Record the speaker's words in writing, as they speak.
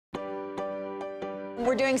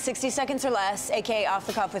We're doing 60 seconds or less, aka off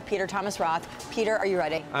the cuff with Peter Thomas Roth. Peter, are you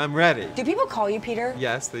ready? I'm ready. Do people call you Peter?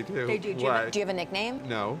 Yes, they do. They do. Do you have a nickname?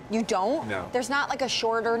 No. You don't? No. There's not like a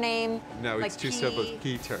shorter name? No, like it's two syllables.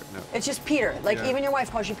 Peter. No. It's just Peter. Like even your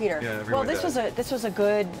wife calls you Peter. Yeah, well, everyone this was a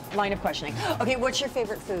good line of questioning. Okay, what's your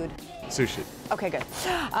favorite food? Sushi. Okay, good.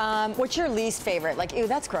 What's your least favorite? Like, ew,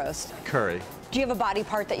 that's gross. Curry. Do you have a body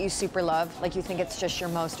part that you super love? Like you think it's just your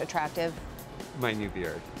most attractive? My new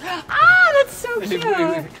beard. Ah, that's so cute.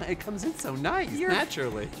 It comes in so nice,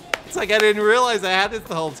 naturally. It's like I didn't realize I had this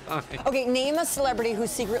the whole time. Okay, name a celebrity who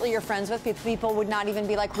secretly you're friends with. People would not even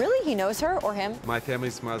be like, really? He knows her or him? My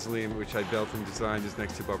family's mausoleum, which I built and designed, is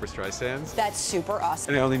next to Barbra Streisand's. That's super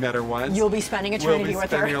awesome. And I only met her once. You'll be spending eternity with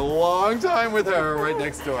her. We'll be spending a long time with her right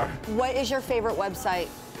next door. What is your favorite website?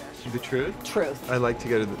 The Truth? Truth. I like to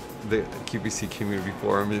go to the QVC community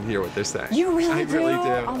forum and hear what they're saying. You really I do? really do.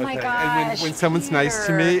 Oh my gosh. And when someone's nice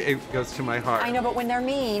to me, it goes to my heart. I know, but when they're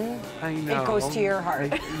mean, I know. it goes to your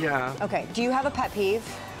heart. Yeah. Okay, do you have a pet peeve?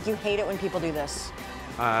 You hate it when people do this.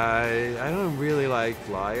 I don't really like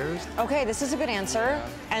liars. Okay, this is a good answer.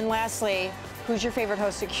 And lastly, who's your favorite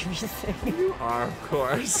host at QVC? You are, of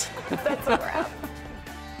course. That's a wrap.